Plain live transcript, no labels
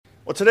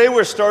Well, today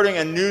we're starting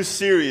a new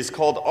series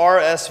called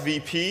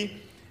RSVP,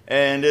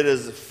 and it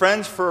is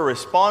French for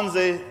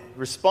Respondez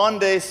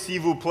s'il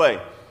vous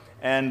plaît.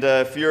 And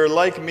if you're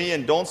like me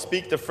and don't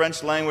speak the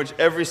French language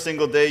every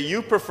single day,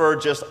 you prefer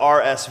just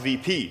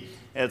RSVP.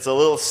 It's a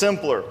little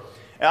simpler.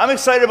 And I'm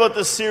excited about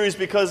this series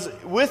because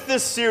with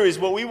this series,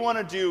 what we want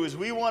to do is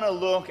we want to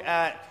look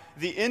at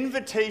the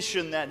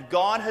invitation that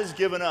God has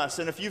given us.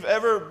 And if you've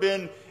ever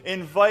been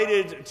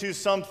invited to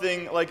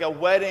something like a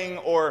wedding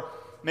or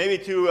maybe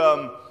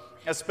to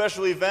a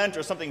special event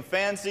or something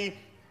fancy,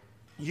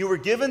 you were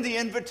given the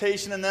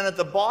invitation, and then at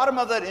the bottom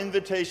of that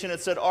invitation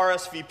it said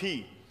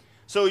RSVP.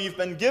 So you've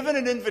been given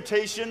an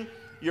invitation,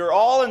 you're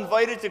all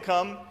invited to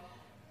come,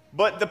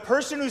 but the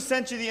person who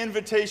sent you the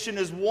invitation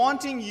is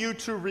wanting you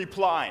to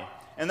reply.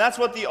 And that's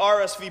what the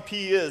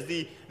RSVP is.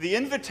 The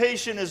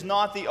invitation is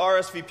not the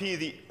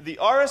RSVP. The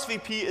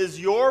RSVP is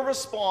your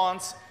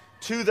response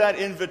to that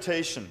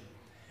invitation.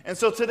 And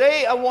so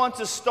today I want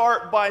to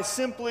start by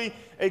simply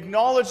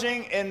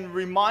acknowledging and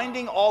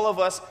reminding all of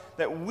us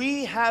that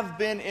we have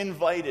been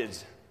invited.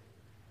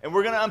 And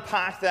we're going to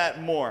unpack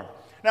that more.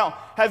 Now,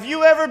 have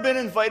you ever been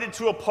invited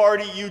to a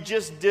party you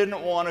just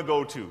didn't want to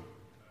go to?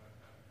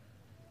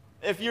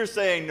 If you're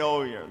saying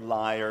no, you're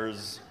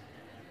liars.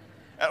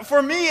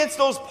 For me, it's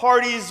those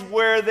parties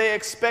where they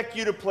expect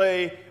you to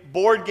play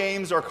board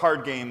games or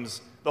card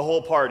games the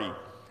whole party.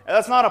 And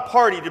that's not a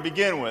party to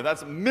begin with.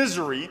 That's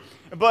misery.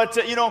 But,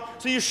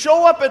 so you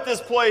show up at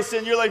this place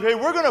and you're like, hey,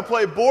 we're going to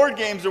play board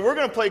games or we're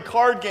going to play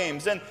card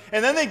games. And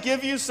then they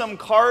give you some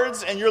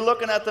cards and you're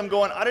looking at them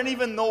going, I don't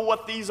even know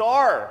what these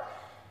are.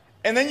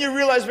 And then you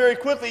realize very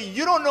quickly,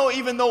 you don't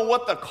even know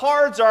what the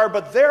cards are,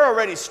 but they're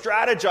already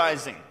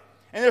strategizing.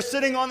 And they're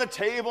sitting on the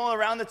table,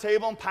 around the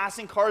table, and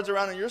passing cards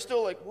around, and you're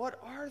still like, what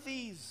are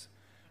these?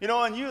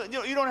 And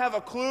you don't have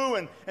a clue,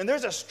 and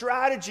there's a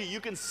strategy. You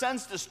can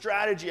sense the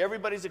strategy.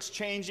 Everybody's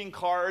exchanging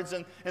cards,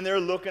 and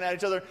they're looking at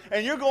each other.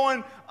 And you're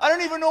going, I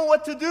don't even know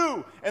what to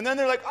do. And then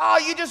they're like,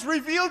 you just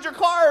revealed your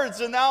cards.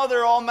 And now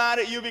they're all mad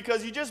at you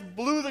because you just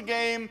blew the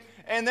game.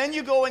 And then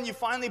you go and you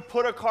finally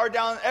put a card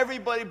down.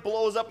 Everybody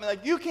blows up and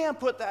like, you can't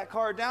put that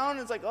card down.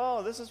 And it's like,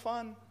 this is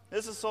fun.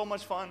 This is so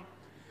much fun.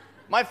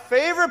 My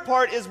favorite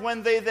part is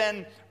when they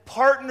then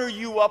partner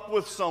you up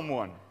with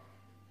someone.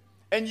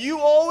 And you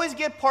always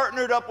get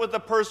partnered up with the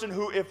person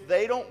who, if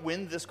they don't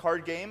win this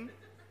card game,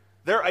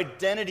 their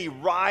identity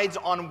rides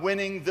on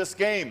winning this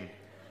game.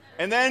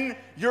 And then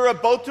you're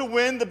about to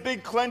win the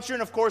big clincher,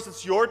 and of course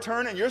it's your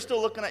turn, and you're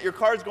still looking at your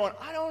cards going,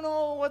 I don't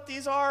know what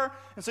these are.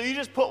 And so you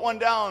just put one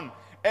down.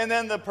 And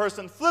then the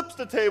person flips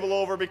the table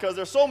over because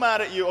they're so mad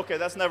at you. Okay,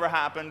 that's never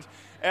happened.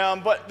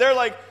 But they're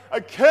like, I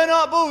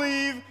cannot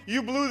believe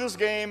you blew this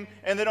game.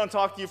 And they don't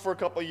talk to you for a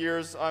couple of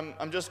years.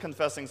 I'm just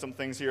confessing some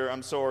things here.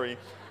 I'm sorry.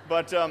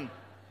 But,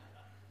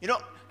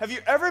 have you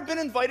ever been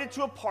invited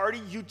to a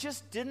party you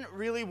just didn't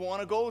really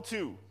want to go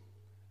to?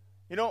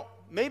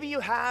 Maybe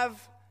you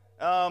have.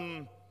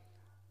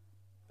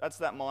 That's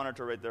that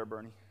monitor right there,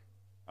 Bernie.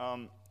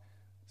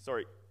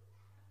 Sorry.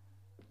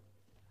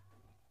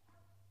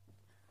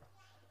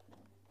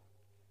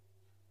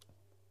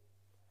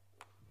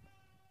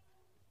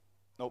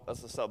 Nope,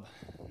 that's the sub.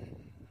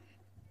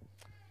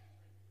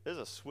 There's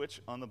a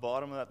switch on the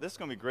bottom of that. This is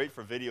going to be great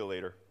for video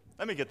later.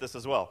 Let me get this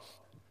as well.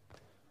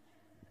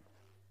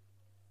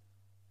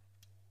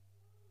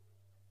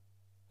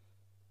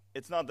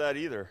 It's not that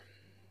either.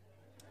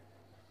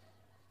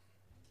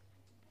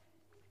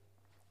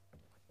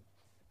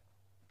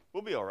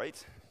 We'll be all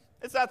right.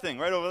 It's that thing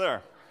right over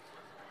there.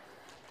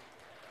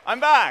 I'm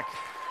back.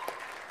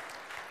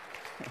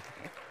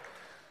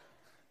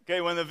 Okay,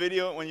 when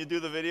you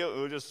do the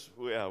video,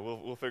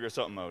 we'll figure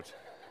something out.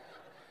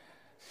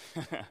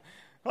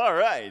 All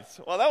right.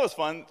 Well, that was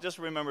fun. Just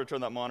remember to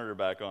turn that monitor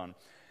back on.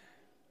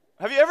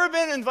 Have you ever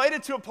been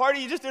invited to a party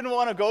you just didn't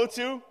want to go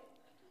to?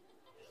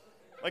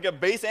 Like a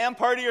bass amp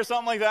party or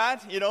something like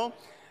that,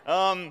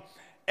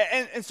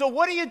 And so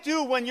what do you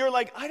do when you're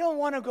like, I don't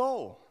want to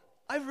go?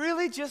 I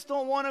really just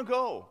don't want to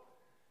go.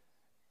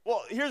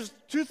 Well, here's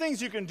two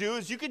things you can do.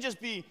 Is you could just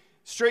be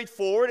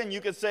straightforward and you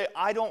could say,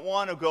 I don't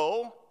want to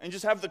go, and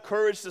just have the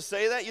courage to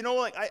say that.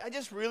 I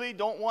just really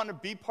don't want to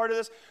be part of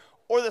this.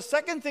 Or the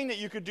second thing that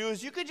you could do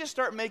is you could just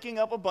start making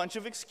up a bunch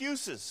of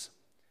excuses.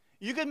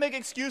 You could make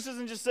excuses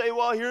and just say,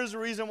 well, here's the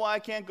reason why I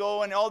can't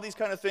go, and all these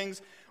kind of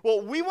things.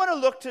 Well, we want to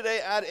look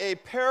today at a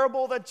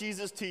parable that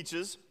Jesus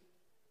teaches.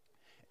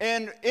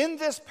 And in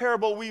this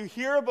parable, we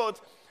hear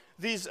about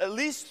these at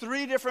least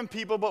three different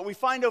people, but we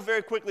find out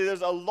very quickly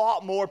there's a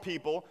lot more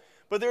people.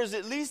 But there's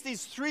at least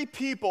these three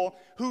people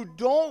who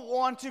don't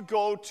want to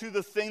go to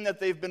the thing that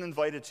they've been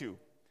invited to.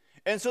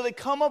 And so they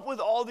come up with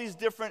all these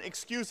different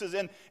excuses.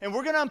 And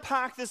we're going to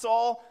unpack this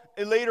all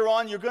later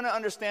on. You're going to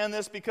understand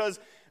this because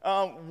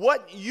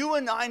what you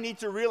and I need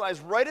to realize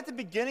right at the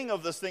beginning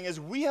of this thing is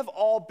we have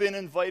all been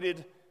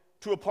invited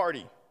to a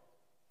party.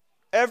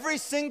 Every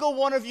single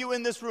one of you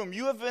in this room,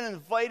 you have been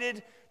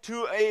invited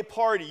to a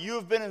party. You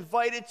have been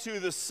invited to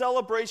the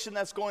celebration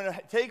that's going to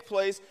take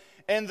place.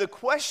 And the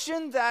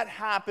question that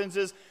happens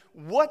is,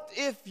 what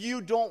if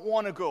you don't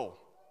want to go?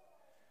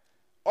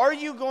 are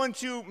you going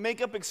to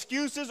make up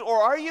excuses,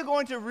 or are you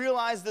going to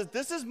realize that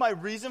this is my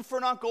reason for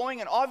not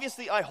going? And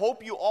obviously, I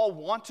hope you all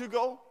want to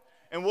go,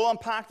 and we'll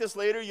unpack this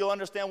later. You'll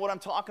understand what I'm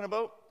talking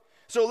about.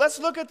 So let's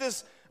look at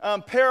this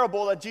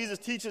parable that Jesus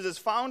teaches. It's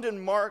found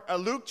in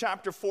Luke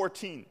chapter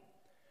 14.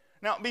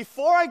 Now,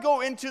 before I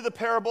go into the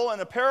parable, and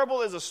the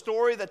parable is a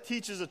story that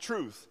teaches a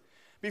truth.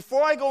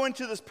 Before I go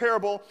into this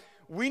parable,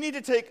 we need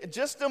to take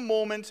just a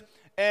moment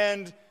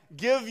and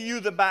give you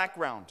the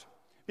background.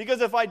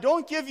 Because if I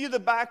don't give you the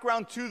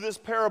background to this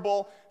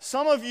parable,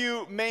 some of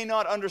you may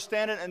not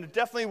understand it, and it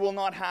definitely will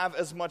not have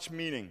as much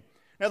meaning.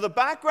 Now, the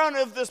background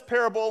of this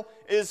parable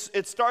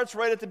it starts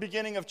right at the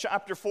beginning of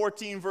chapter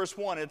 14, verse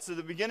 1. It's at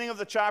the beginning of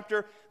the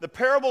chapter. The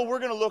parable we're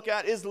going to look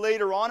at is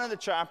later on in the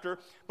chapter.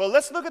 But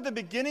let's look at the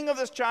beginning of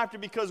this chapter,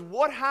 because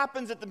what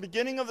happens at the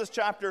beginning of this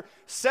chapter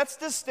sets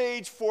the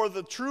stage for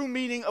the true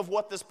meaning of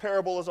what this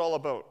parable is all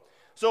about.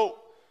 So,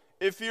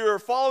 if you're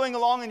following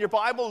along in your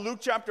Bible, Luke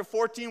chapter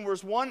 14,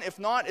 verse 1. If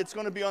not, it's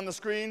going to be on the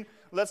screen.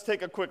 Let's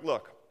take a quick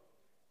look.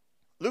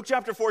 Luke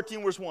chapter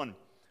 14, verse 1.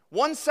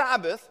 One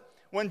Sabbath,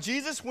 when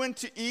Jesus went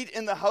to eat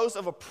in the house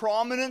of a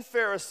prominent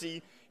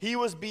Pharisee, he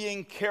was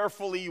being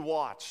carefully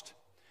watched.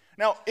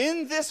 Now,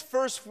 in this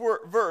first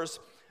verse,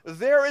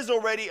 there is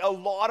already a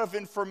lot of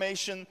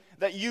information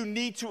that you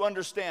need to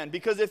understand.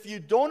 Because if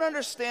you don't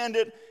understand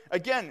it,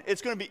 again,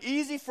 it's going to be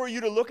easy for you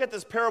to look at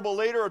this parable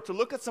later, or to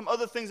look at some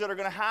other things that are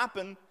going to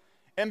happen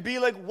and be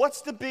like,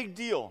 what's the big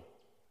deal?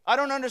 I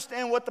don't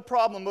understand what the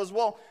problem was.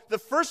 Well, the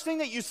first thing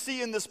that you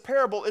see in this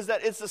parable is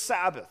that it's a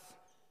Sabbath.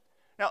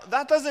 Now,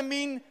 that doesn't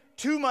mean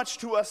too much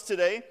to us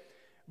today,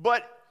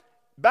 but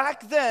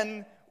back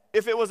then,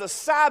 if it was a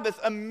Sabbath,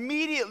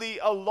 immediately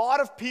a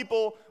lot of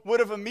people would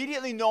have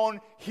immediately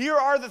known, here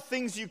are the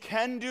things you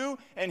can do,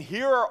 and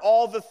here are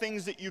all the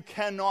things that you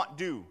cannot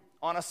do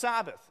on a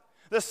Sabbath.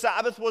 The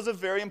Sabbath was a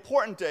very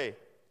important day.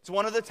 It's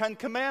one of the 10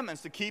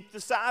 Commandments, to keep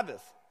the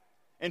Sabbath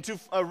and to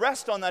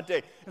rest on that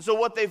day. And so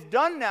what they've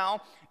done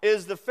now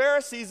is the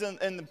Pharisees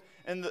and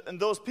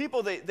those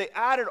people, they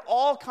added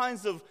all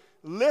kinds of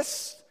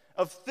lists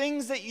of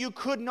things that you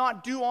could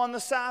not do on the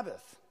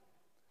Sabbath.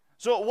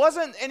 So it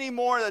wasn't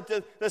anymore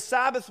that the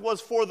Sabbath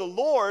was for the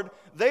Lord.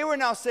 They were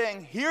now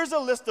saying, here's a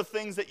list of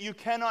things that you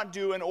cannot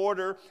do in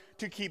order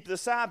to keep the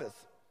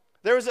Sabbath.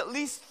 There was at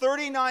least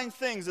 39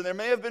 things, and there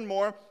may have been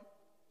more.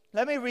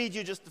 Let me read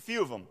you just a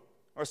few of them,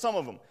 or some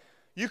of them.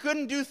 You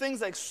couldn't do things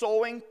like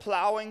sowing,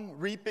 plowing,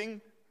 reaping,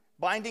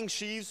 binding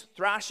sheaves,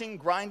 thrashing,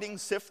 grinding,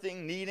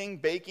 sifting, kneading,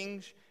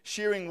 baking,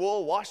 shearing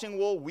wool, washing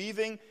wool,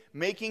 weaving,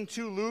 making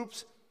 2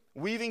 loops,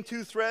 weaving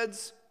 2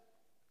 threads,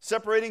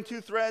 separating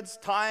 2 threads,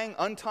 tying,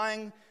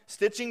 untying,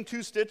 stitching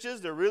 2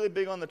 stitches. They're really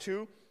big on the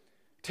 2.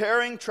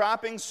 Tearing,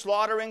 trapping,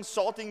 slaughtering,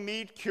 salting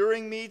meat,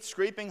 curing meat,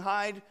 scraping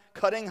hide,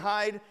 cutting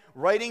hide,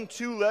 writing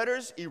 2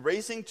 letters,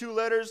 erasing 2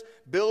 letters,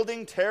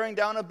 building, tearing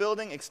down a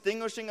building,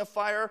 extinguishing a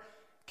fire,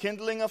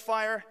 kindling a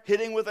fire,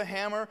 hitting with a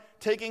hammer,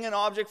 taking an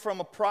object from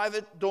a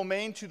private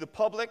domain to the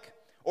public,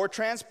 or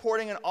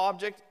transporting an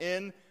object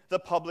in the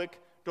public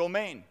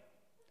domain.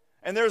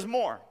 And there's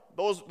more.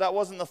 That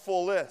wasn't the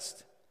full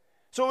list.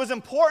 So it was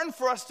important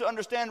for us to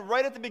understand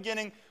right at the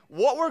beginning,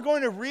 what we're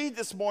going to read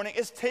this morning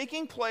is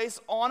taking place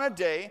on a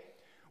day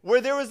where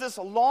there was this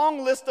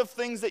long list of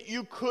things that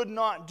you could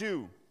not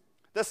do.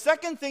 The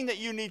second thing that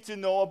you need to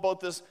know about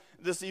this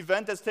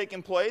event that's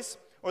taking place,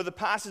 or the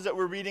passage that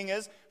we're reading,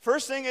 is,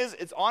 first thing is,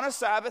 it's on a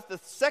Sabbath. The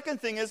second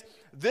thing is,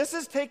 this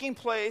is taking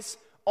place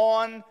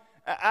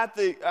at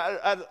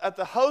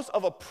the house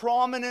of a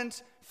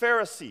prominent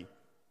Pharisee.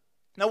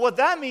 Now what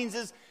that means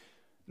is,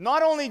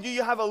 not only do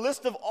you have a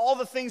list of all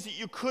the things that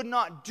you could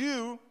not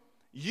do,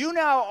 you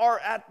now are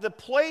at the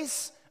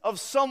place of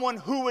someone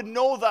who would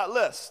know that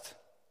list.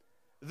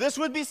 This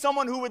would be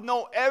someone who would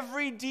know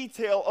every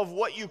detail of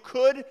what you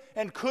could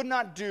and could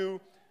not do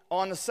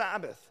on the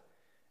Sabbath.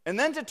 And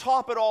then to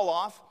top it all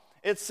off,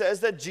 it says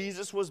that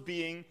Jesus was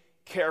being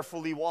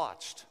carefully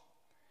watched.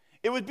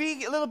 It would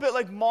be a little bit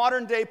like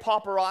modern day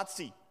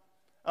paparazzi,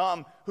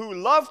 who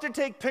love to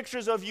take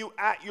pictures of you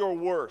at your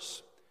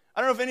worst.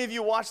 I don't know if any of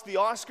you watched the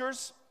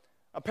Oscars.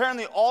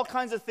 Apparently all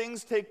kinds of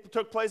things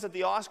took place at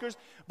the Oscars,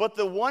 but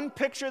the one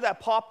picture that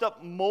popped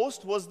up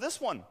most was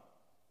this one.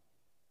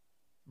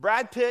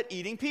 Brad Pitt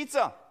eating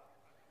pizza.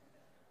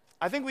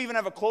 I think we even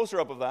have a closer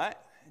up of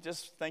that.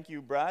 Just thank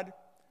you, Brad.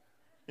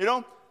 You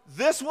know,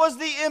 this was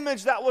the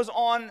image that was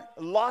on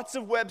lots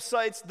of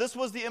websites. This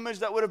was the image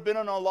that would have been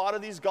on a lot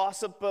of these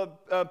gossip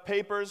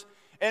papers.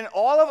 And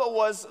all of it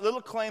was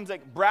little claims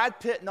like Brad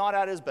Pitt not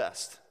at his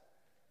best.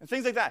 And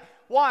things like that.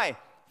 Why?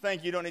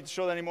 Thank you. You don't need to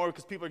show that anymore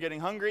because people are getting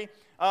hungry.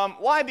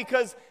 Why?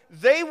 Because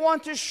they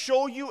want to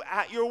show you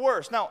at your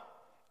worst. Now,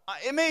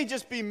 it may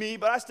just be me,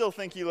 but I still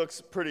think he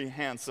looks pretty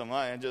handsome.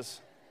 I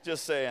just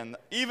saying.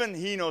 Even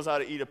he knows how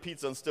to eat a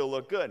pizza and still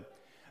look good.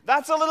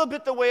 That's a little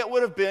bit the way it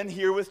would have been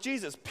here with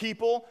Jesus.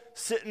 People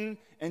sitting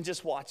and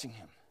just watching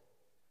him.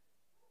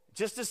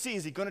 Just to see,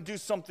 is he going to do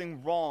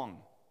something wrong?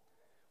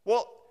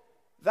 Well,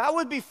 that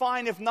would be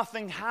fine if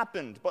nothing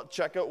happened, but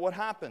check out what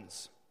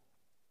happens.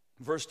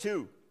 Verse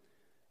 2.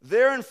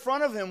 there in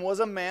front of him was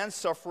a man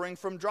suffering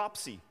from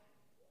dropsy.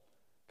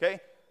 Okay?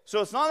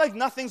 So it's not like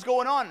nothing's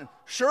going on.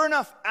 Sure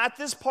enough, at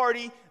this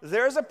party,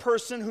 there's a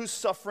person who's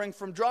suffering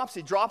from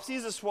dropsy. Dropsy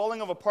is a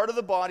swelling of a part of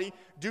the body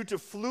due to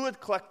fluid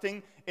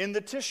collecting in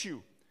the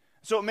tissue.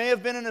 So it may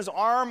have been in his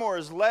arm or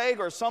his leg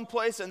or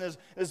someplace, and there's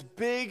this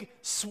big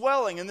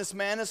swelling, and this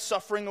man is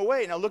suffering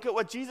away. Now look at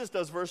what Jesus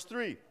does, verse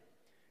 3.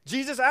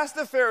 Jesus asked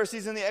the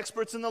Pharisees and the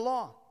experts in the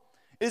law,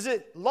 is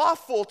it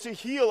lawful to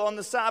heal on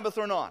the Sabbath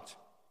or not?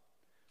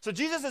 So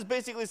Jesus is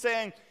basically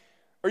saying,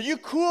 are you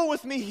cool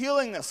with me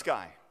healing this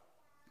guy?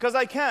 Because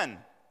I can.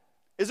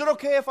 Is it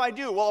okay if I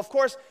do? Well, of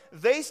course,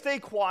 they stay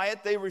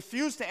quiet. They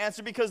refuse to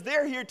answer because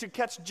they're here to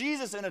catch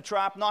Jesus in a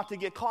trap, not to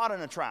get caught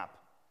in a trap.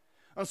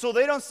 And so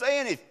they don't say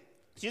anything.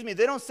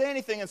 They don't say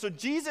anything. And so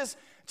Jesus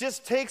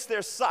just takes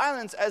their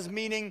silence as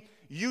meaning,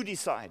 you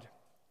decide.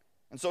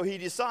 And so he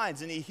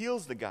decides and he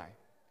heals the guy.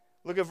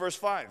 Look at verse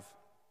 5.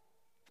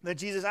 Then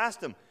Jesus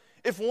asked him,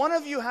 if one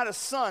of you had a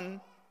son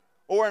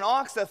or an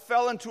ox that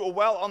fell into a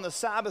well on the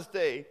Sabbath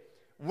day,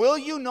 will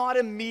you not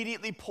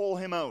immediately pull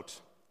him out?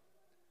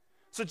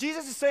 So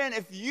Jesus is saying,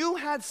 if you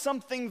had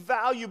something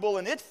valuable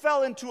and it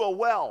fell into a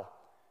well,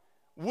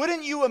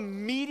 wouldn't you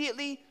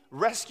immediately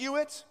rescue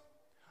it?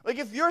 Like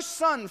if your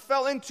son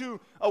fell into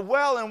a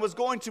well and was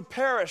going to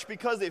perish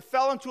because they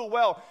fell into a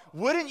well,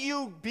 wouldn't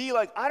you be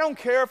like, I don't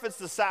care if it's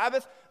the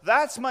Sabbath,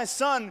 that's my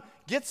son,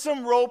 get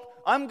some rope,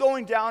 I'm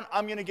going down,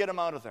 I'm going to get him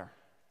out of there.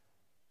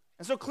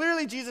 And so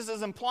clearly Jesus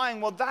is implying,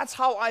 well, that's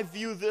how I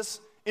view this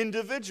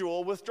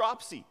individual with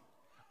dropsy.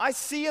 I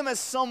see him as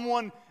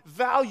someone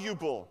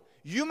valuable.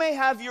 You may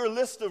have your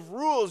list of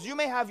rules, you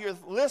may have your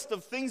list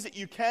of things that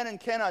you can and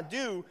cannot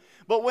do,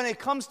 but when it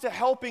comes to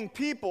helping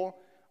people,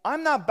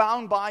 I'm not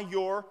bound by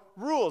your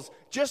rules.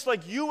 Just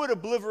like you would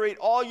obliterate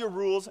all your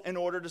rules in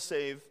order to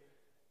save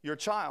your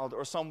child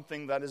or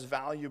something that is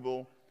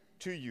valuable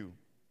to you.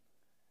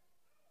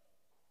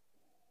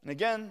 And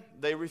again,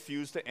 they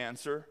refuse to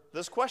answer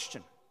this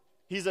question.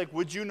 He's like,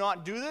 would you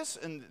not do this?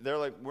 And they're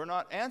like, we're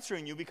not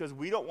answering you because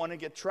we don't want to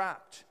get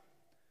trapped.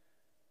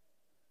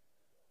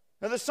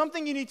 Now, there's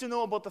something you need to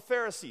know about the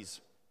Pharisees.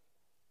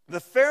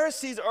 The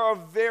Pharisees are a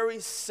very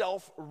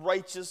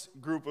self-righteous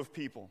group of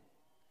people.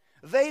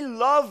 They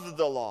loved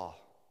the law.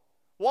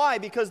 Why?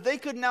 Because they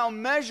could now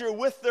measure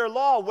with their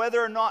law whether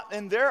or not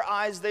in their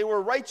eyes they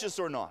were righteous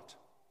or not.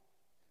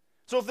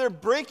 So if they're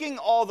breaking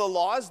all the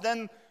laws,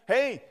 then,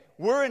 hey,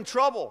 we're in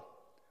trouble.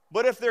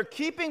 But if they're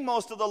keeping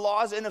most of the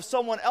laws and if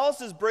someone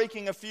else is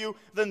breaking a few,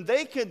 then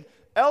they could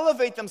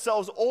elevate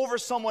themselves over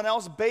someone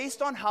else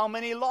based on how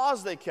many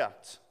laws they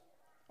kept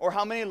or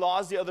how many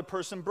laws the other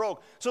person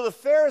broke. So the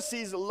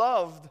Pharisees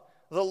loved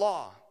the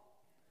law.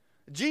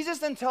 Jesus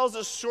then tells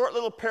a short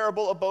little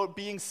parable about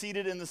being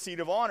seated in the seat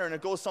of honor, and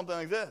it goes something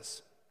like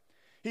this.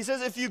 He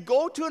says, if you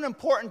go to an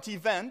important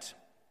event,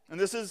 and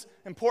this is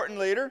important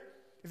later,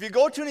 if you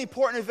go to an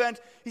important event,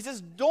 he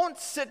says, don't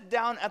sit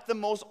down at the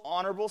most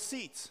honorable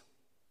seats.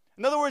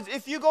 In other words,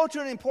 if you go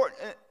to an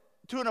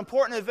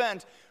important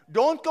event,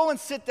 don't go and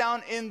sit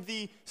down in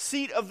the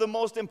seat of the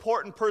most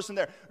important person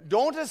there.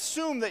 Don't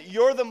assume that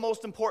you're the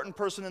most important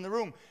person in the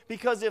room,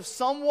 because if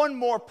someone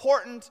more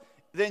important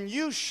than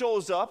you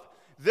shows up,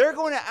 they're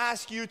going to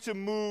ask you to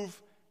move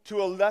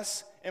to a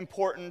less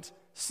important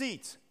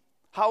seat.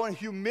 How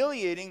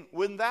humiliating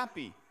wouldn't that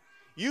be?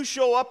 You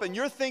show up and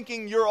you're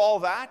thinking you're all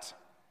that,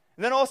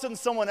 and then all of a sudden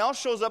someone else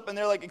shows up and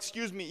they're like,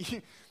 excuse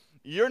me,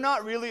 you're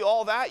not really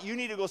all that. You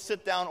need to go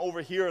sit down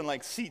over here in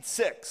like seat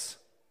 6.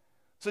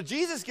 So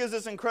Jesus gives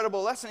this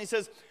incredible lesson. He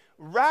says,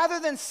 rather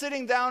than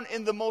sitting down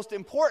in the most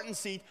important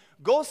seat,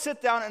 go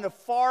sit down in a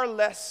far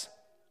less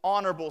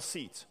honorable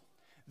seat.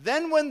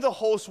 Then when the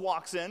host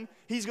walks in,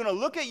 he's going to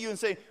look at you and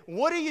say,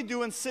 what are you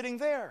doing sitting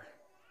there?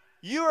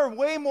 You are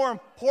way more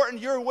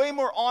important. You're way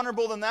more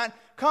honorable than that.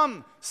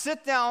 Come,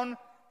 sit down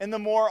in the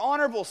more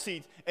honorable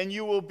seat, and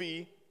you will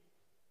be,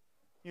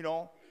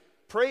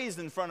 praised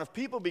in front of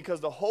people because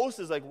the host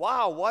is like,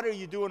 wow, what are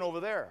you doing over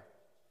there?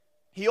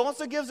 He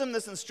also gives them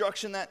this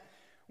instruction that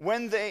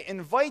when they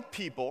invite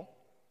people,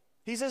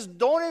 he says,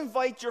 don't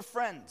invite your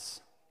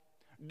friends.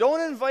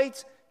 Don't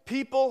invite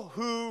people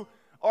who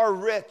are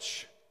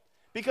rich.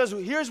 Because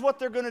here's what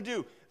they're going to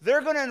do.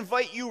 They're going to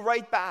invite you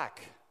right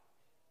back.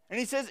 And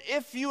he says,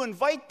 if you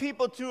invite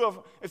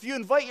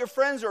your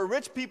friends or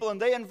rich people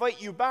and they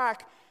invite you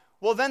back,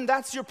 well, then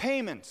that's your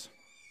payment.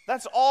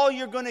 That's all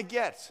you're going to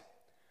get.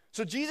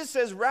 So Jesus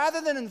says, rather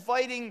than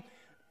inviting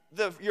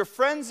your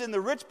friends and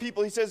the rich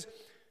people, he says,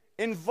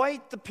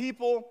 invite the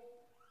people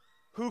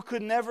who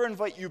could never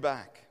invite you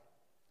back.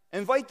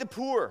 Invite the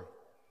poor.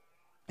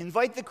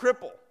 Invite the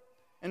cripple.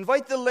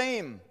 Invite the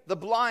lame, the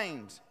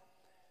blind.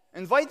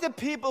 Invite the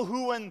people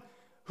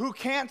who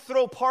can't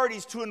throw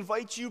parties to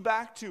invite you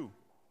back to.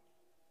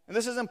 And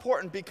this is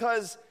important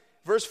because,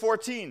 verse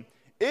 14,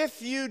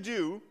 if you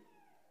do,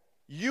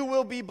 you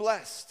will be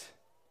blessed.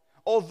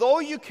 Although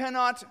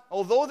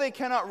they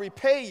cannot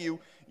repay you,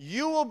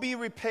 you will be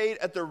repaid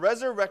at the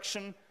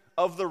resurrection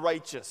of the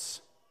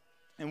righteous.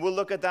 And we'll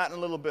look at that in a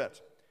little bit.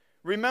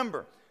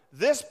 Remember,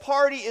 this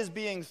party is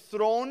being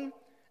thrown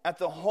at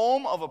the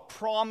home of a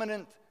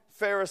prominent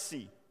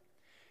Pharisee.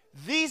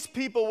 These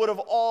people would have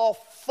all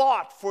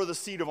fought for the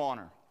seat of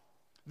honor.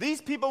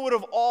 These people would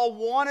have all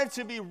wanted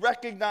to be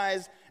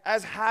recognized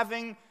as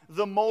having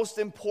the most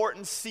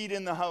important seat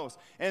in the house.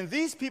 And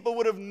these people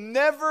would have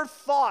never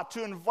thought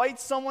to invite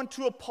someone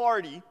to a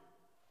party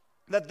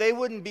that they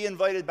wouldn't be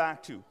invited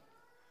back to.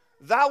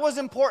 That was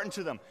important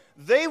to them.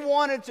 They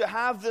wanted to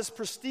have this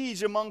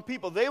prestige among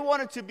people. They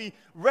wanted to be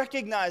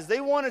recognized.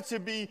 They wanted to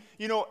be,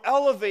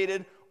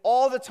 elevated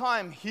all the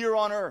time here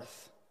on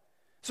earth.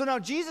 So now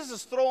Jesus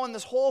is throwing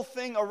this whole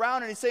thing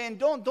around and he's saying,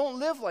 don't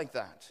live like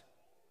that.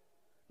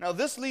 Now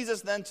this leads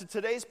us then to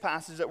today's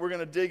passage that we're going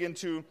to dig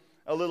into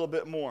a little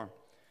bit more.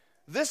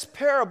 This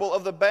parable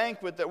of the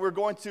banquet that we're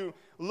going to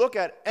look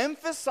at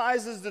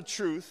emphasizes the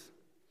truth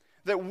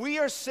that we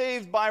are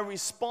saved by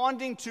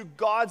responding to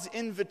God's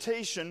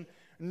invitation,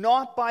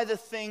 not by the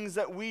things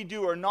that we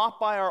do or not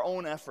by our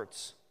own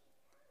efforts.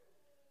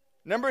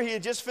 Remember, he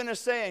had just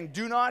finished saying,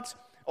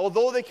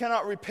 although they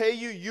cannot repay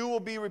you, you will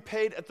be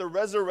repaid at the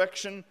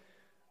resurrection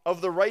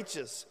of the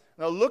righteous.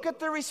 Now look at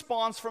the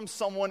response from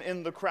someone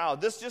in the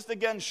crowd. This just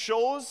again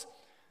shows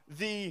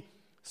the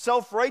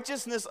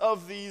self-righteousness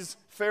of these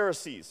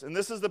Pharisees. And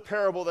this is the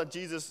parable that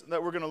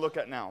we're going to look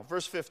at now.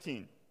 Verse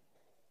 15.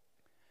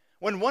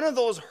 When one of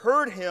those at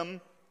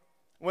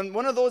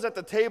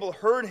the table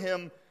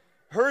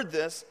heard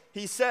this,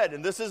 he said,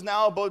 and this is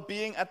now about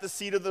being at the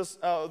seat of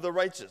the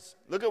righteous.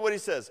 Look at what he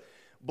says.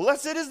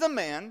 Blessed is the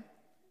man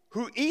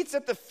who eats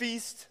at the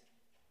feast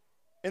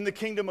in the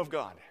kingdom of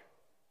God.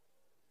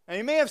 And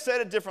he may have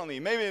said it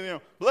differently. Maybe,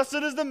 blessed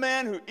is the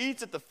man who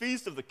eats at the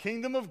feast of the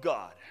kingdom of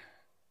God.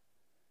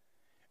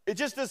 It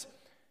just is,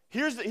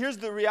 here's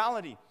the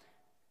reality.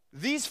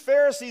 These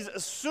Pharisees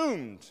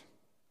assumed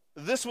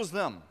this was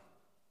them.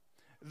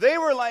 They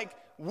were like,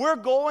 we're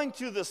going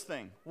to this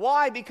thing.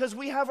 Why? Because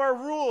we have our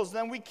rules,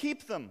 then we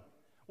keep them.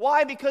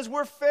 Why? Because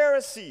we're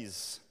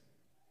Pharisees.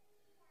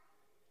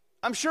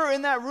 I'm sure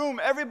in that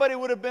room, everybody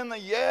would have been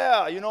like,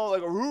 yeah,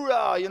 like,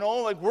 hoorah,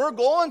 like, we're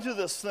going to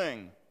this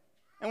thing.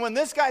 And when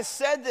this guy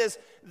said this,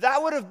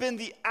 that would have been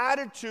the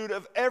attitude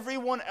of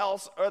everyone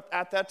else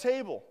at that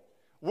table.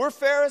 We're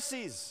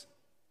Pharisees.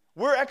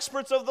 We're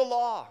experts of the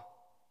law.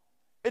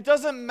 It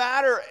doesn't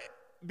matter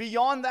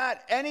beyond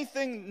that,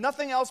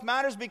 nothing else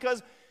matters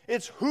because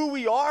it's who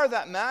we are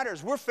that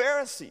matters. We're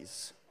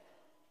Pharisees.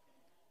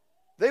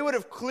 They would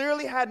have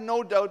clearly had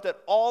no doubt that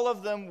all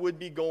of them would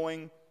be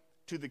going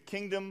to the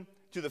kingdom,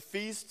 to the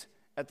feast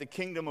at the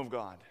kingdom of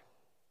God.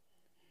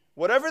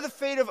 Whatever the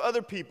fate of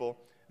other people,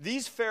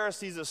 these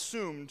Pharisees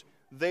assumed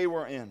they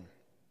were in.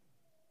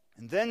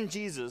 And then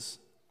Jesus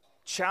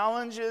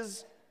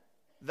challenges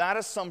that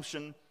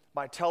assumption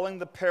by telling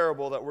the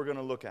parable that we're going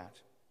to look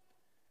at.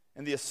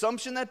 And the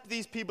assumption that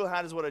these people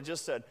had is what I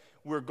just said.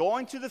 We're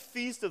going to the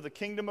feast of the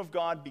kingdom of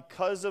God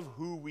because of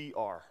who we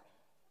are.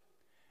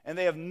 And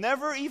they have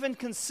never even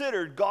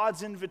considered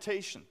God's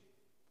invitation.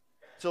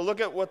 So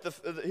look at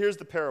here's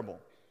the parable.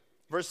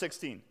 Verse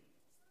 16.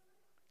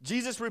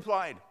 Jesus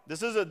replied.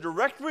 This is a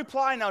direct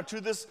reply now to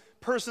this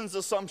person's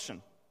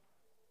assumption.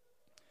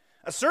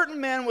 A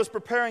certain man was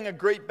preparing a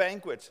great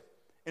banquet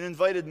and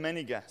invited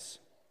many guests.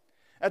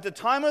 At the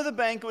time of the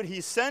banquet, he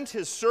sent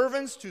his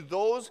servants to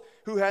those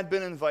who had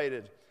been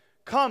invited.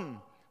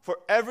 Come, for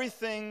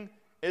everything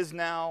is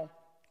now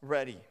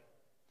ready.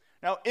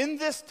 Now,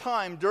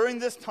 during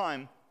this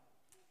time,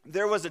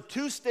 there was a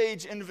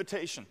two-stage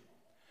invitation.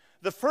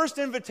 The first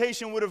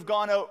invitation would have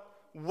gone out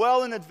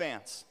well in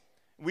advance.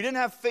 We didn't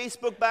have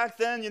Facebook back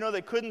then.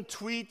 They couldn't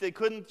tweet. They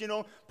couldn't,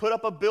 put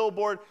up a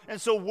billboard. And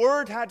so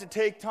word had to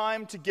take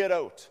time to get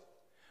out.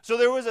 So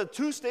there was a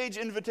two-stage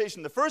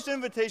invitation. The first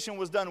invitation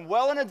was done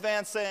well in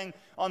advance, saying,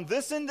 on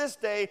this and this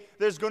day,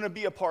 there's going to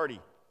be a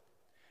party.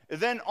 And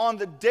then on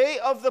the day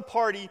of the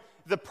party,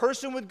 the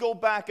person would go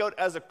back out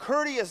as a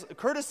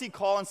courtesy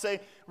call and say,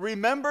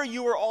 remember,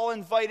 you were all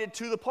invited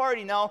to the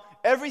party. Now,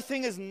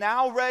 everything is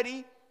now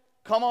ready.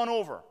 Come on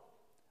over.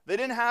 They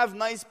didn't have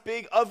nice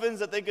big ovens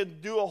that they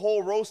could do a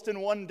whole roast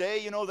in one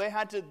day. They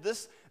had to,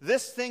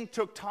 this thing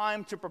took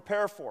time to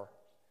prepare for.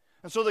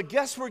 And so the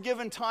guests were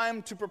given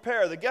time to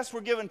prepare. The guests were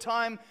given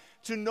time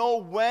to know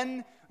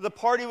when the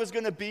party was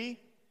going to be.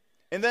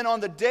 And then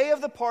on the day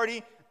of the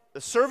party, the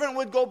servant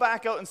would go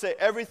back out and say,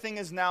 everything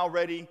is now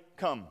ready,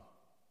 come.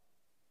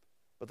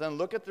 But then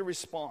look at the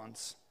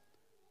response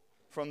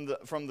from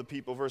the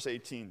people, verse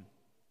 18.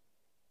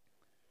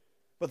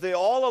 But they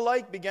all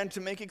alike began to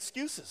make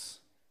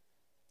excuses.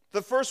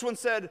 The first one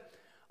said,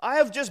 I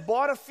have just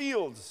bought a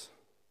field,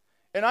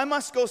 and I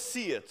must go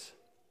see it.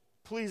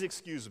 Please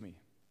excuse me.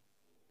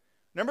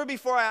 Remember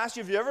before I asked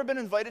you, have you ever been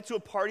invited to a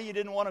party you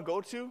didn't want to go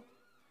to?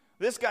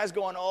 This guy's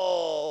going,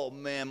 oh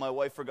man, my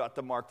wife forgot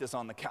to mark this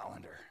on the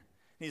calendar.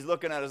 He's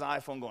looking at his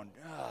iPhone going,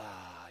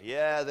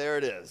 yeah, there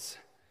it is.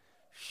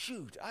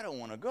 Shoot, I don't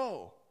want to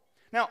go.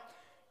 Now,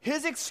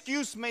 his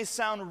excuse may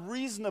sound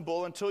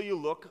reasonable until you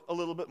look a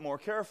little bit more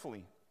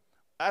carefully.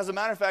 As a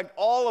matter of fact,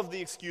 all of the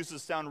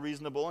excuses sound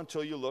reasonable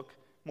until you look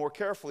more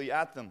carefully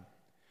at them.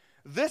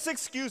 This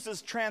excuse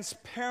is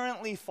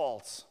transparently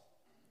false.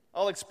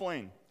 I'll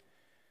explain.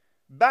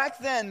 Back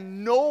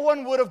then, no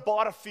one would have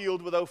bought a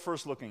field without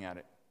first looking at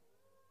it.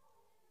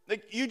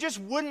 Like, you just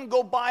wouldn't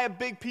go buy a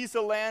big piece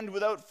of land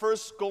without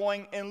first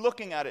going and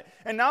looking at it.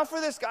 And now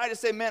for this guy to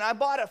say, man, I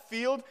bought a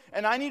field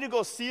and I need to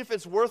go see if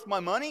it's worth my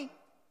money.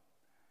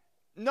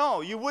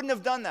 No, you wouldn't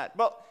have done that.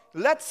 But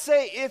let's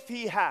say if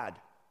he had.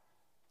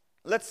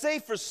 Let's say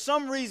for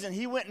some reason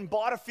he went and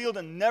bought a field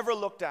and never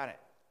looked at it.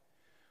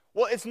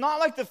 Well, it's not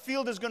like the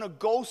field is going to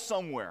go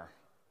somewhere.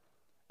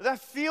 That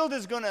field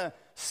is going to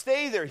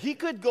stay there. He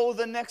could go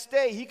the next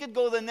day. He could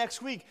go the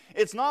next week.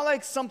 It's not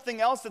like something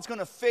else that's going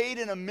to fade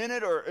in a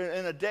minute or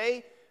in a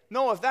day.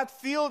 No, if that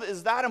field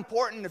is that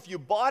important, if you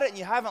bought it and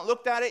you haven't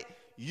looked at it,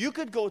 you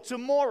could go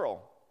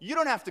tomorrow. You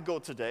don't have to go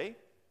today.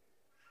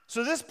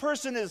 So this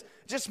person is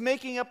just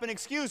making up an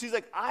excuse. He's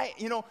like,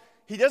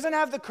 he doesn't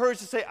have the courage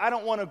to say, I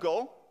don't want to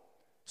go.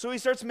 So he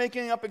starts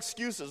making up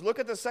excuses. Look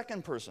at the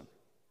second person.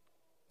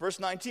 Verse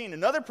 19,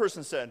 another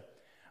person said,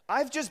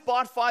 I've just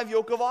bought 5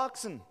 yoke of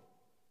oxen,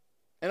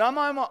 and I'm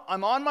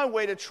on my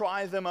way to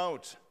try them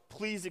out.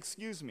 Please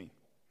excuse me.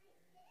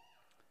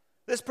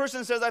 This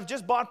person says, I've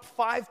just bought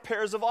 5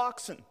 pairs of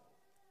oxen.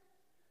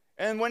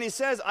 And when he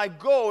says, I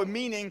go,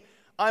 meaning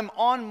I'm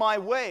on my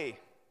way.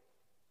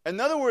 In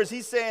other words,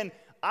 he's saying,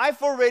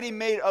 I've already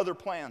made other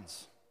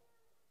plans.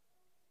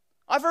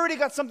 I've already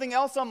got something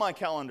else on my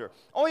calendar.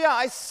 Oh yeah,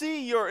 I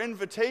see your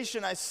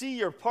invitation, I see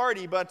your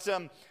party, but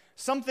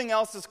something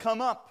else has come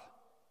up.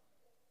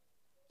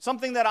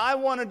 Something that I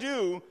want to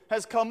do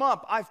has come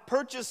up. I've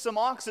purchased some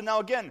oxen. Now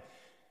again,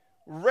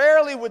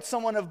 rarely would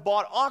someone have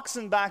bought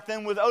oxen back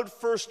then without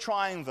first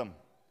trying them,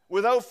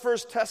 without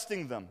first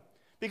testing them.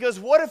 Because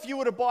what if you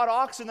would have bought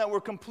oxen that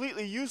were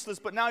completely useless,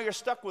 but now you're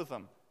stuck with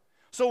them?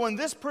 So when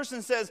this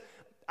person says,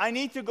 I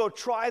need to go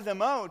try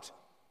them out,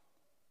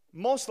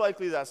 most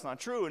likely that's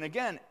not true. And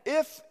again,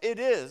 if it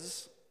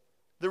is,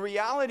 the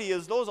reality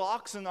is those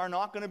oxen are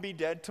not going to be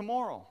dead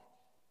tomorrow.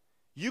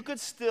 You could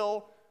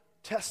still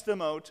test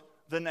them out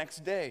the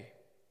next day.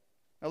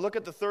 Now look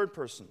at the third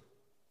person.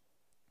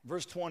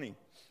 Verse 20.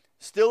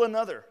 Still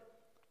another.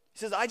 He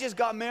says, I just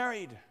got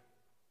married,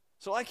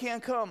 so I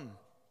can't come.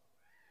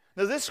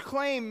 Now this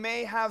claim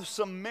may have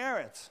some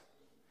merit,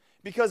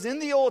 because in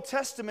the Old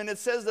Testament it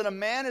says that a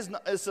man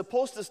is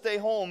supposed to stay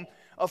home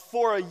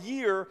for a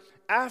year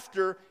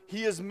after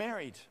he is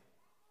married.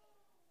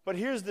 But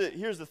here's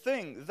the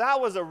thing. That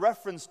was a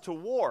reference to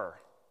war.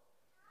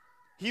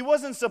 He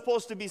wasn't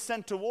supposed to be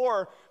sent to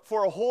war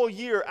for a whole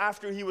year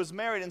after he was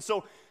married. And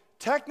so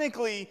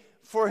technically,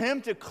 for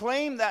him to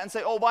claim that and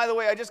say, oh, by the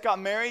way, I just got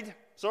married.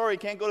 Sorry,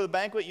 can't go to the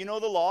banquet. You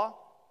know the law.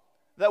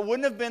 That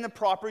wouldn't have been a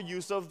proper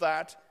use of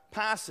that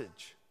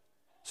passage.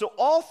 So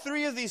all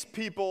 3 of these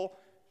people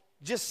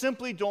just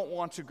simply don't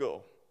want to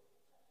go.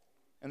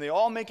 And they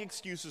all make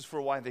excuses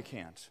for why they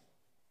can't.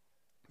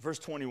 Verse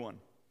 21.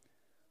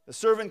 The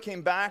servant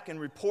came back and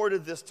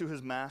reported this to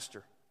his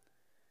master.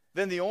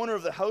 Then the owner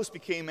of the house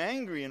became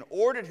angry and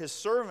ordered his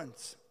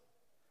servants,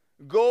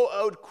 go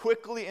out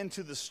quickly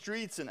into the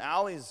streets and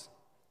alleys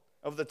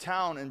of the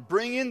town and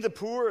bring in the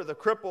poor, the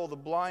cripple, the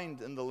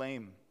blind, and the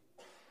lame.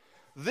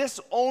 This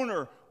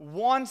owner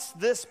wants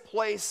this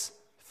place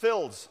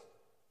filled.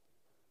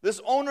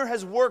 This owner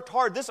has worked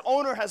hard. This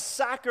owner has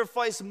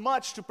sacrificed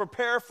much to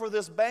prepare for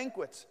this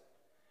banquet.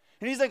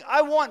 And he's like,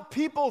 I want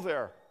people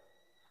there.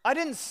 I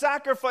didn't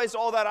sacrifice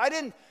all that. I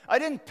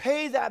didn't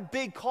pay that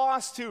big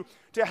cost to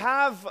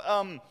have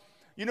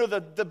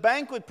the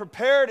banquet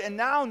prepared, and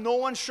now no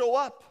one show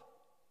up.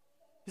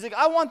 He's like,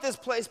 I want this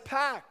place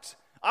packed.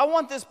 I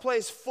want this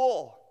place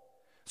full.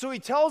 So he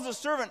tells the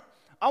servant,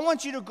 I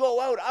want you to go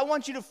out. I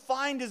want you to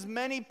find as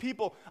many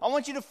people. I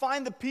want you to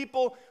find the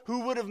people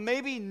who would have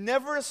maybe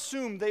never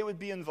assumed they would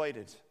be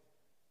invited.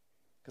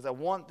 Because I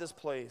want this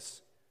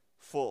place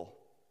full.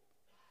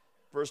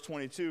 Verse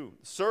 22,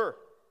 Sir,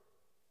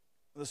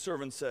 the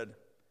servant said,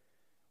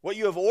 what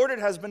you have ordered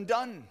has been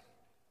done,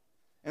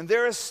 and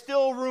there is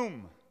still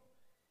room.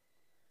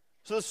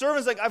 So the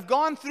servant's like, I've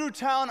gone through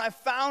town, I've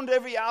found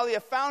every alley,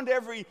 I've found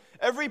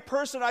every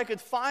person I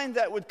could find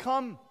that would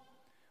come,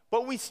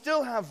 but we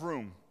still have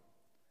room.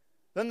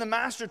 Then the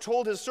master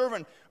told his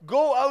servant,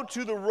 go out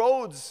to the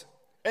roads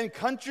and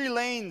country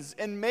lanes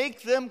and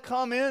make them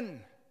come in,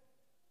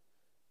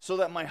 so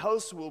that my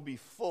house will be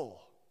full.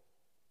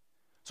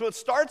 So it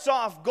starts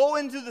off, go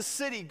into the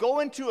city,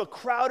 go into a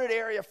crowded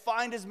area,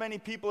 find as many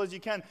people as you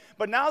can.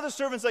 But now the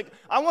servant's like,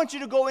 I want you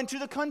to go into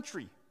the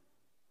country.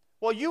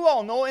 Well, you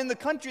all know in the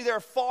country there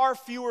are far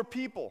fewer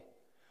people.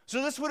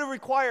 So this would have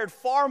required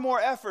far more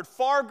effort,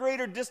 far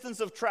greater distance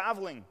of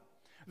traveling.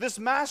 This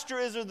master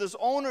or this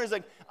owner is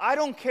like, I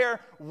don't care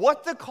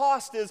what the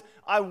cost is,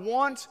 I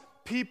want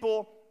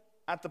people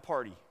at the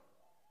party.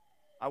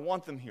 I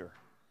want them here.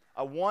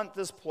 I want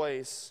this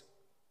place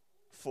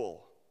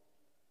full.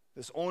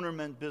 This owner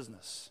meant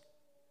business.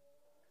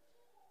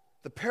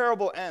 The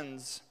parable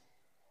ends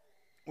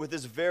with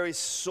this very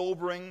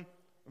sobering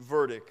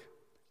verdict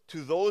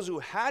to those who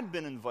had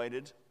been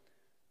invited,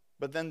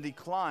 but then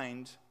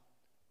declined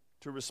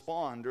to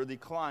respond or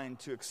declined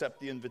to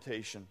accept the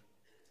invitation.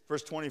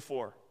 Verse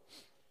 24.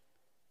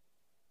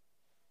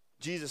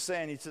 Jesus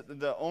saying,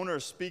 the owner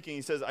is speaking,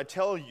 he says, I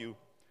tell you,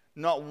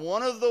 not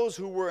one of those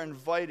who were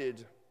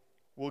invited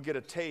will get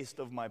a taste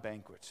of my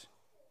banquet.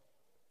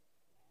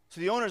 So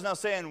the owner is now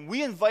saying,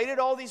 we invited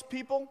all these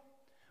people,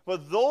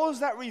 but those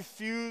that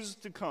refuse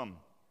to come,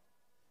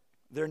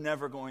 they're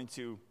never going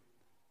to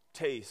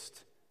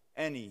taste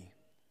any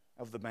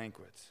of the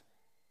banquet.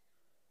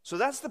 So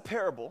that's the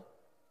parable,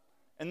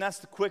 and that's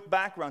the quick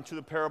background to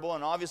the parable,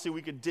 and obviously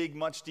we could dig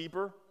much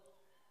deeper.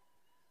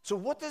 So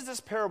what does this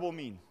parable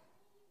mean?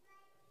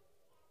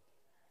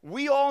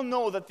 We all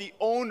know that the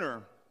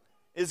owner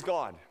is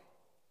God.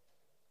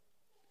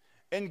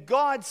 And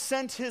God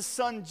sent his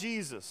son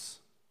Jesus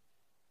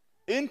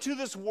into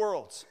this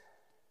world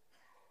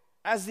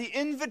as the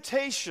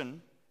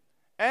invitation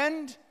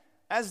and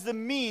as the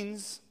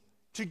means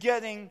to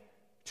getting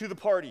to the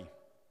party.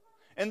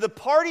 And the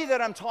party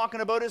that I'm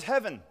talking about is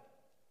heaven,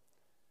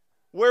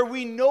 where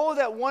we know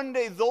that one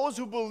day those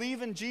who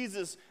believe in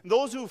Jesus,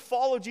 those who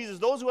follow Jesus,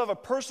 those who have a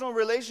personal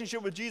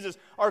relationship with Jesus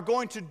are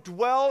going to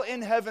dwell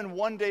in heaven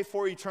one day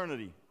for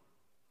eternity.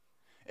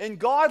 And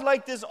God,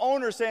 like this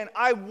owner, saying,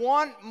 I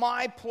want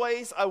my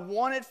place, I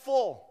want it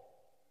full.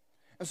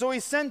 And so he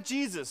sent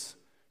Jesus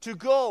to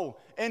go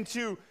and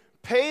to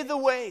pay the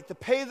way, to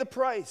pay the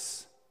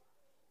price,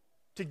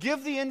 to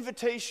give the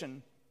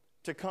invitation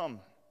to come.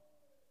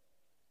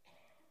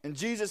 And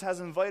Jesus has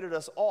invited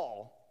us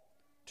all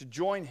to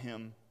join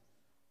him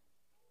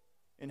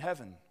in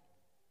heaven.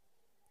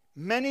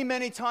 Many,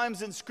 many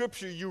times in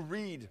Scripture you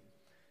read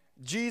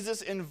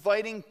Jesus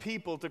inviting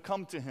people to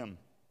come to him.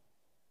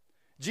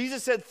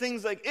 Jesus said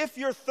things like, if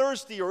you're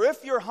thirsty or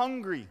if you're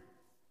hungry,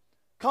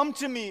 come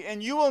to me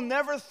and you will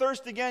never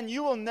thirst again,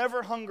 you will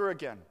never hunger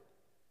again.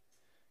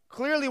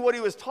 Clearly what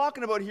he was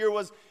talking about here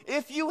was,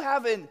 if you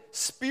have a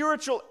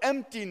spiritual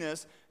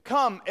emptiness,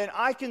 come and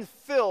I can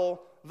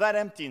fill that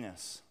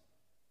emptiness.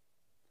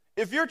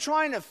 If you're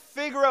trying to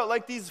figure out,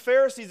 like these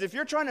Pharisees, if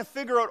you're trying to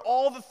figure out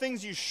all the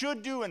things you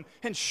should do and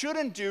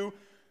shouldn't do,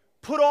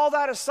 put all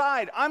that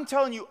aside. I'm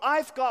telling you,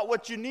 I've got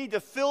what you need to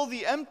fill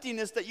the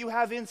emptiness that you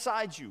have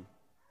inside you.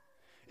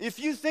 If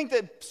you think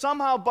that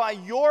somehow by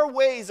your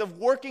ways of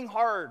working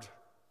hard,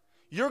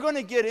 you're going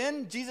to get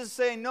in, Jesus is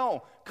saying,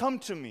 no, come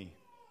to me.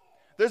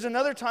 There's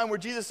another time where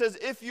Jesus says,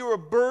 if you are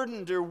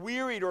burdened or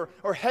wearied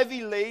or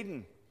heavy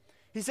laden,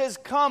 he says,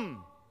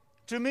 come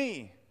to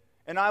me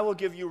and I will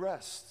give you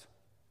rest.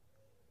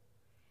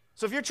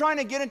 So if you're trying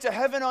to get into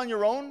heaven on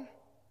your own,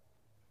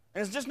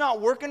 and it's just not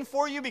working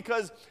for you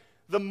because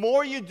the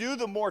more you do,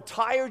 the more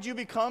tired you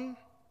become,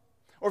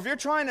 or if you're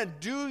trying to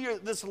do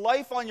this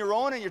life on your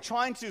own and you're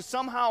trying to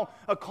somehow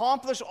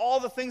accomplish all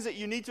the things that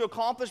you need to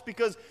accomplish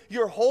because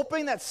you're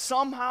hoping that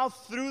somehow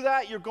through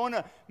that you're going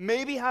to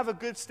maybe have a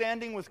good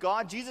standing with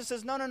God, Jesus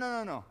says,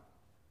 no.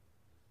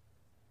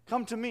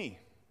 Come to me.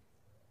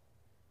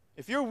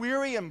 If you're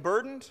weary and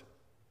burdened,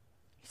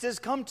 he says,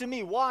 come to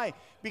me. Why?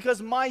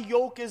 Because my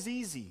yoke is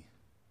easy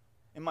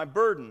and my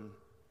burden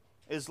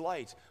is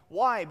light.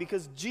 Why?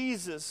 Because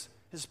Jesus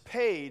has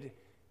paid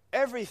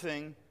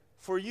everything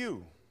for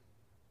you.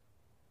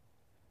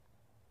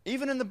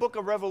 Even in the book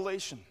of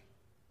Revelation,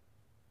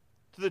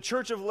 to the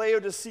church of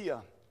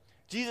Laodicea,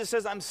 Jesus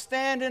says, I'm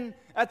standing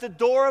at the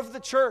door of the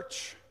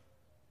church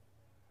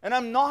and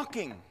I'm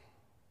knocking.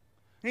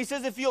 And he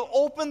says, if you'll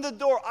open the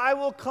door, I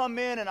will come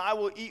in and I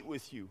will eat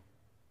with you.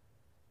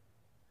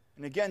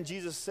 And again,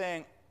 Jesus is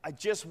saying, I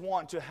just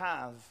want to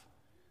have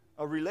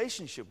a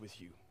relationship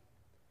with you.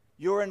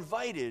 You're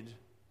invited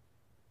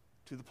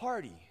to the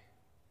party.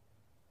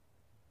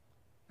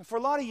 And for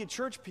a lot of you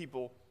church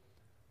people,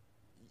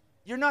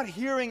 you're not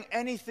hearing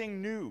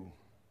anything new.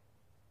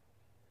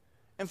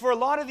 And for a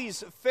lot of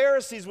these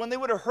Pharisees, when they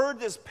would have heard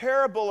this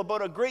parable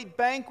about a great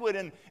banquet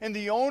and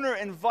the owner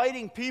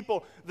inviting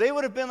people, they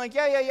would have been like,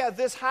 yeah,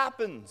 this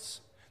happens.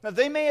 Now,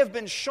 they may have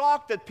been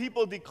shocked that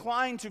people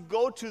declined to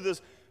go to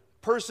this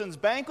person's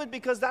banquet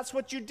because that's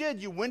what you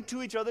did. You went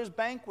to each other's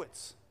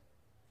banquets.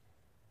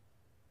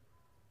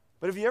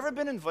 But have you ever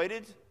been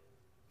invited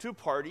to a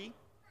party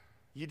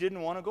you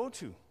didn't want to go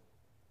to?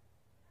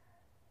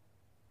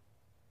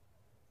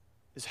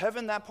 Is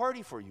heaven that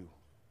party for you?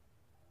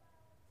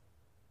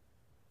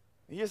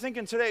 And you're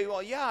thinking today,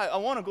 well, yeah, I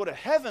want to go to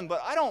heaven,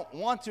 but I don't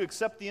want to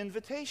accept the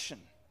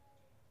invitation.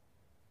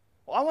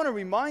 Well, I want to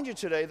remind you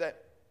today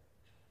that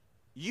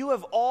you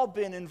have all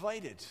been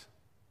invited.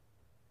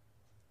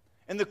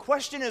 And the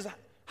question is,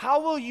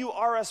 how will you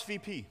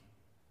RSVP?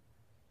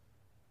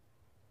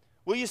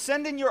 Will you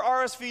send in your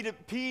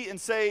RSVP and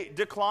say,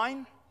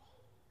 decline?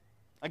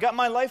 I got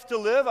my life to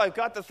live. I've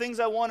got the things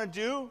I want to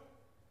do.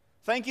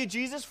 Thank you,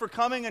 Jesus, for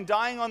coming and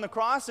dying on the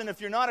cross. And if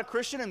you're not a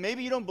Christian and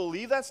maybe you don't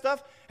believe that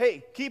stuff,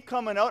 hey, keep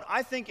coming out.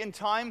 I think in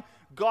time,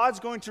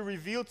 God's going to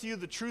reveal to you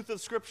the truth of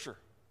Scripture.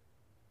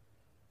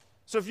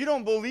 So if you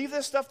don't believe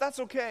this stuff, that's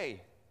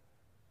okay.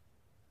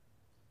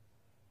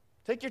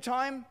 Take your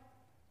time,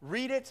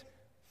 read it,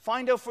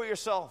 find out for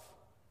yourself.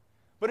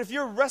 But if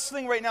you're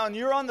wrestling right now and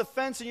you're on the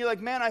fence and you're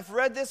like, man, I've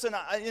read this and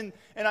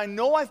I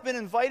know I've been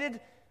invited,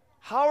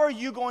 how are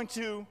you going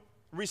to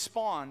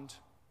respond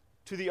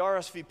to the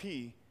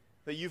RSVP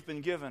that you've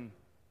been given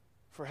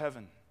for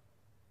heaven.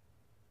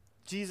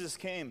 Jesus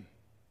came,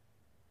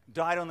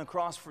 died on the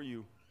cross for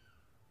you,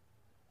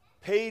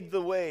 paid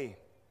the way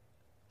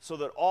so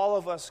that all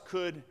of us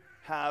could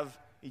have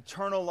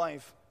eternal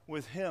life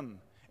with him.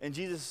 And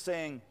Jesus is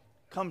saying,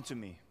 come to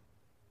me.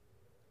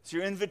 It's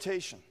your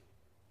invitation.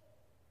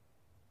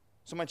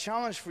 So my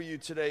challenge for you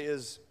today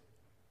is,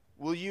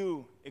 will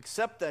you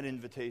accept that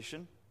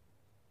invitation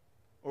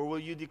or will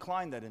you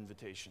decline that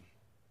invitation?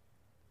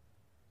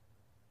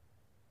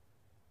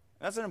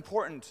 That's an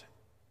important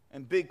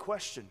and big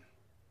question,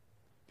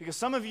 because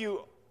some of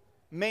you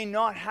may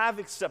not have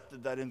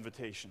accepted that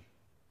invitation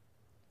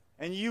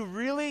and you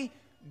really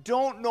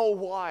don't know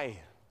why.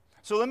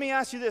 So let me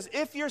ask you this.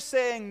 If you're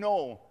saying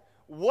no,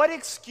 what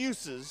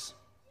excuses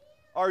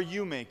are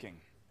you making?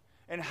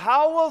 And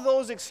how will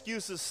those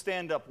excuses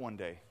stand up one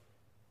day?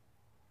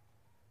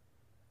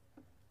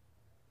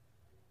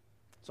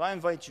 So I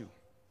invite you,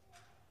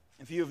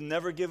 if you have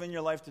never given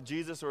your life to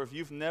Jesus, or if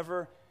you've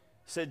never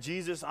said,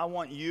 Jesus, I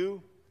want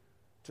you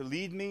to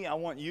lead me, I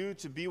want you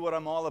to be what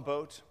I'm all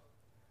about,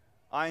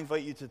 I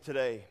invite you to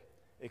today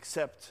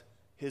accept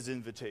his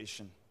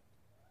invitation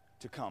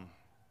to come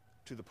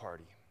to the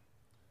party.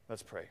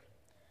 Let's pray.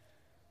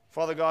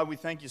 Father God, we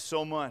thank you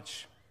so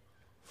much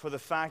for the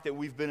fact that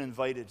we've been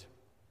invited.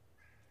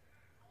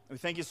 We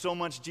thank you so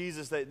much,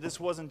 Jesus, that this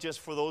wasn't just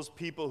for those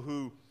people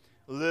who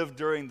lived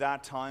during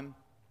that time,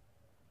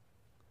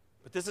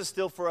 but this is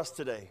still for us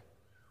today.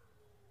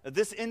 That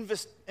this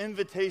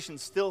invitation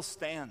still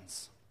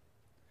stands.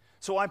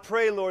 So I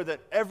pray, Lord,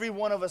 that every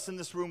one of us in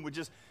this room would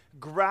just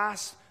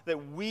grasp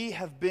that we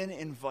have been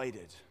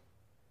invited.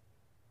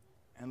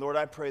 And Lord,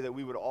 I pray that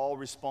we would all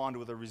respond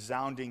with a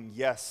resounding,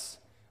 yes,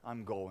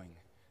 I'm going.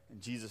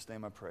 In Jesus'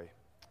 name I pray.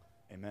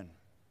 Amen.